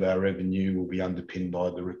chunk of our revenue will be underpinned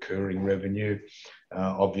by the recurring revenue.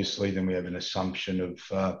 Obviously, then we have an assumption of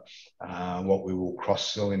what we will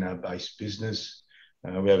cross-sell in our base business.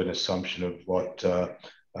 We have an assumption of what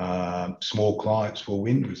small clients will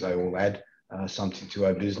win, because they will add something to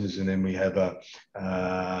our business, and then we have a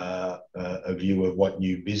view of what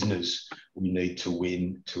new business we need to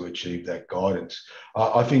win to achieve that guidance.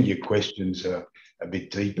 I think your questions are a bit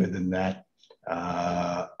deeper than that.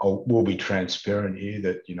 We'll be transparent here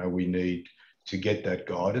that we need to get that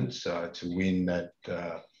guidance to win that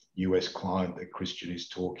US client that Christian is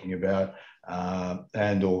talking about,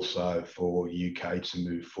 and also for UK to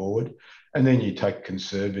move forward. And then you take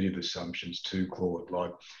conservative assumptions too, Claude.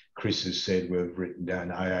 Like Chris has said, we've written down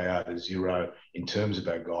AAR to 0 in terms of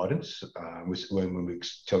our guidance when we're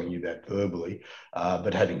telling you that verbally.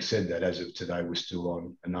 But having said that, as of today, we're still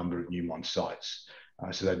on a number of Newmont sites.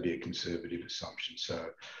 So that'd be a conservative assumption. So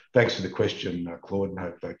thanks for the question, Claude, and I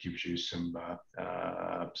hope that gives you some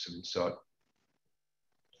insight.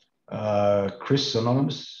 Chris,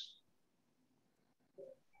 anonymous.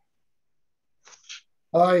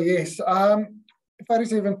 Yes. If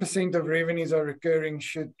 87% of revenues are recurring,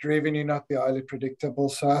 should revenue not be highly predictable?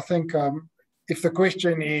 So I think if the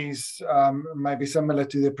question is maybe similar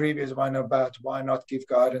to the previous one about why not give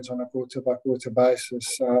guidance on a quarter-by-quarter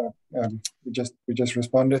basis, we just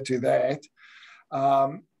responded to that.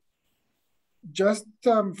 Just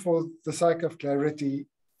for the sake of clarity,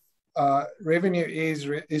 revenue is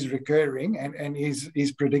recurring and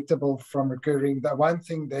is predictable from recurring. The one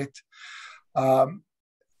thing that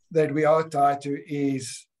we are tied to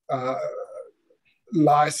is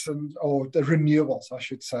license, or the renewables, I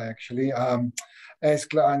should say, actually, as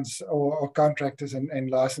clients or contractors and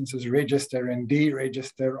licenses register and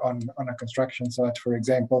deregister on a construction site, for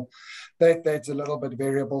example. That's a little bit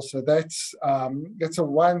variable. So that's a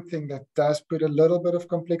one thing that does put a little bit of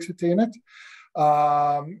complexity in it.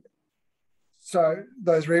 So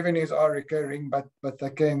those revenues are recurring, but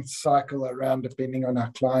they can cycle around depending on our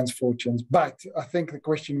clients' fortunes. But I think the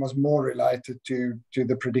question was more related to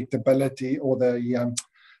the predictability or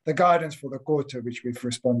the guidance for the quarter, which we've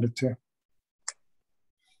responded to.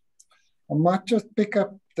 I might just pick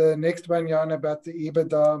up the next one, Jan, about the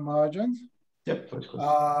EBITDA margins. Yep, that's good.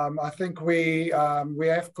 I think we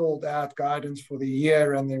have called out guidance for the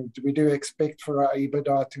year, and then we do expect for our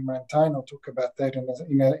EBITDA to maintain. I'll talk about that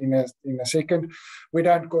in a second. We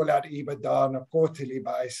don't call out EBITDA on a quarterly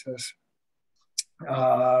basis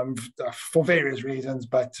for various reasons,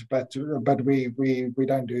 but we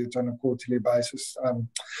don't do it on a quarterly basis.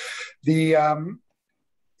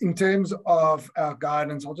 In terms of our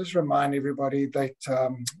guidance, I'll just remind everybody that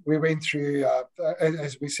we went through,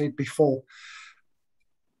 as we said before,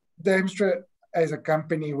 Damstra as a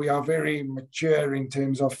company, we are very mature in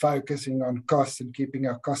terms of focusing on costs and keeping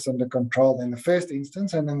our costs under control in the first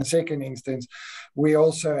instance. And in the second instance, we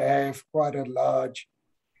also have quite a large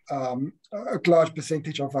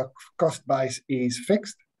percentage of our cost base is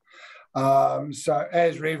fixed. So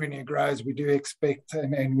as revenue grows, we do expect,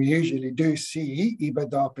 and we usually do see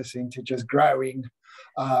EBITDA percentages growing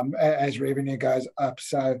as revenue goes up.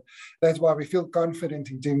 So that's why we feel confident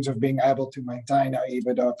in terms of being able to maintain our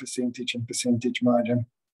EBITDA percentage and percentage margin.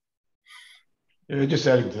 Yeah, just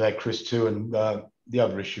adding to that, Chris, too, and the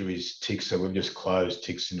other issue is TICS. So we've just closed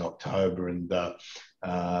TICS in October, and that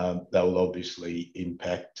will obviously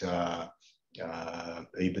impact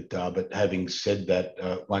EBITDA. But having said that,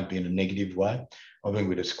 it won't be in a negative way. I think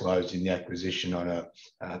we disclosed in the acquisition on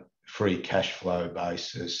a free cash flow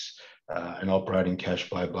basis, an operating cash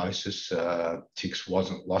flow basis, TICS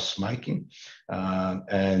wasn't loss-making.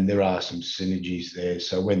 And there are some synergies there.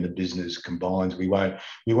 So when the business combines, we won't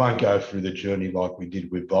go through the journey like we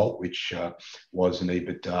did with Volt, which was an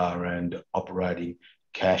EBITDA and operating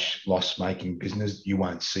cash loss-making business. You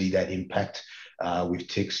won't see that impact with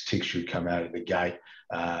TICS. TICS should come out of the gate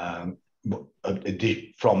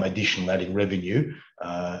from additional adding revenue.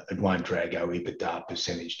 It won't drag our EBITDA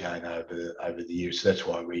percentage down over the years. So that's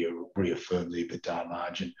why we reaffirm the EBITDA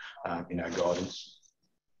margin in our guidance.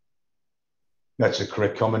 That's a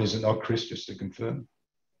correct comment, is it not, Chris, just to confirm?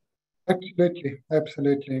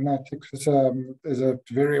 Absolutely. No, TICS is a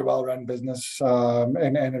very well-run business,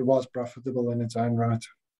 and it was profitable in its own right.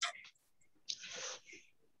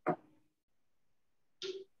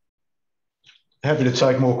 Happy to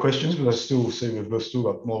take more questions, but I still see we've still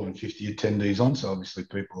got more than 50 attendees on, so obviously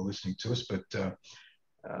people are listening to us. But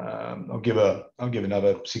I'll give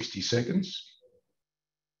another 60 seconds.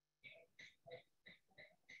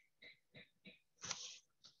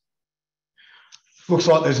 Looks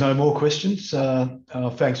like there's no more questions.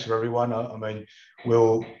 Thanks for everyone. I mean,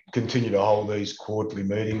 we'll continue to hold these quarterly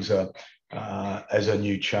meetings as a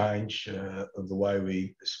new change of the way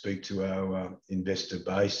we speak to our investor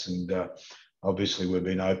base, and obviously we've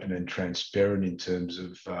been open and transparent in terms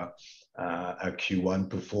of our Q1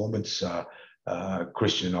 performance.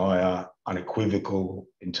 Christian and I are unequivocal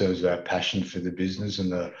in terms of our passion for the business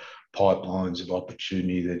and the pipelines of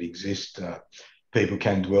opportunity that exist. People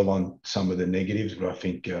can dwell on some of the negatives, but I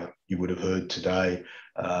think you would have heard today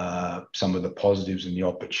some of the positives and the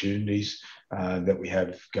opportunities that we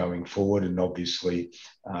have going forward. And obviously,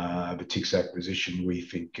 the TICS acquisition, we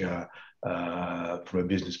think, from a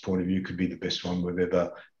business point of view, could be the best one we've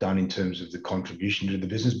ever done in terms of the contribution to the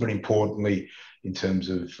business, but importantly, in terms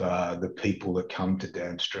of the people that come to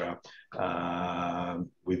Damstra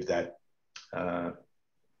with that.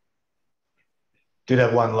 Did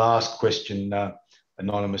have one last question.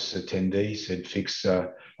 Anonymous attendee said fix. I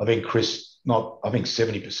think, Chris, I think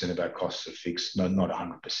 70% of our costs are fixed, not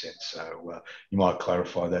 100%. So you might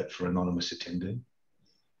clarify that for anonymous attendee.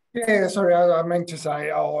 Yeah, sorry, I meant to say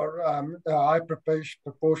a high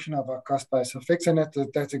proportion of our cost base are fixed, and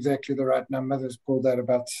that's exactly the right number. There's called that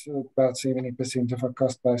about 70% of our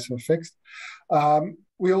cost base are fixed.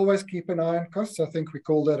 We always keep an eye on costs. I think we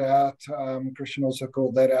called it out. Christian also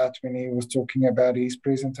called that out when he was talking about his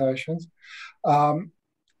presentations.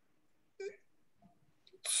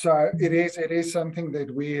 So it is something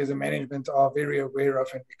that we as a management are very aware of,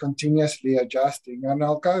 and we're continuously adjusting. And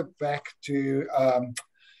I'll go back to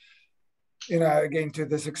again, to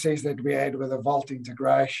the success that we had with the Volt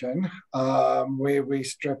integration, where we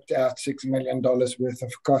stripped out $6 million worth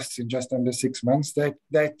of costs in just under 6 months. That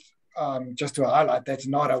just to highlight, that's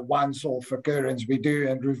not a once-off occurrence. We do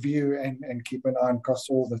and review and keep an eye on costs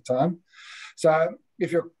all the time. So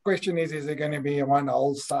if your question is there going to be a one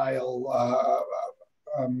wholesale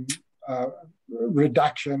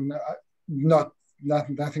reduction? Not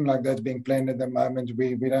nothing like that's being planned at the moment.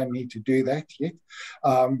 We don't need to do that yet,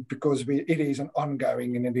 because it is an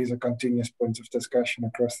ongoing and it is a continuous point of discussion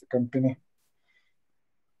across the company.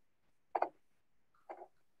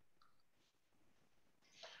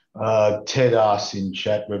 Ted asks in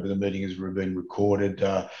chat whether the meeting has been recorded.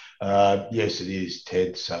 Yes, it is,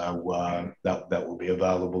 Ted. So that will be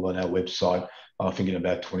available on our website, I think, in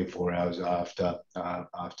about 24 hours after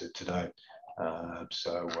today.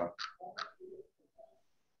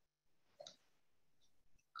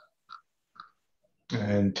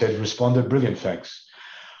 And Ted responded, brilliant, thanks.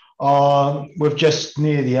 We're just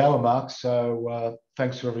near the hour mark, so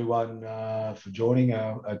thanks to everyone for joining.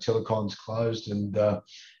 Our telecon's closed, and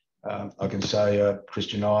I can say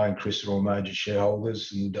Christian and I and Chris are all major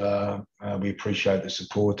shareholders, and we appreciate the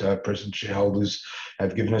support our present shareholders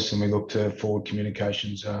have given us, and we look to forward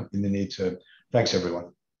communications in the near term. Thanks,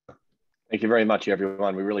 everyone. Thank you very much,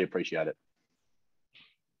 everyone. We really appreciate it.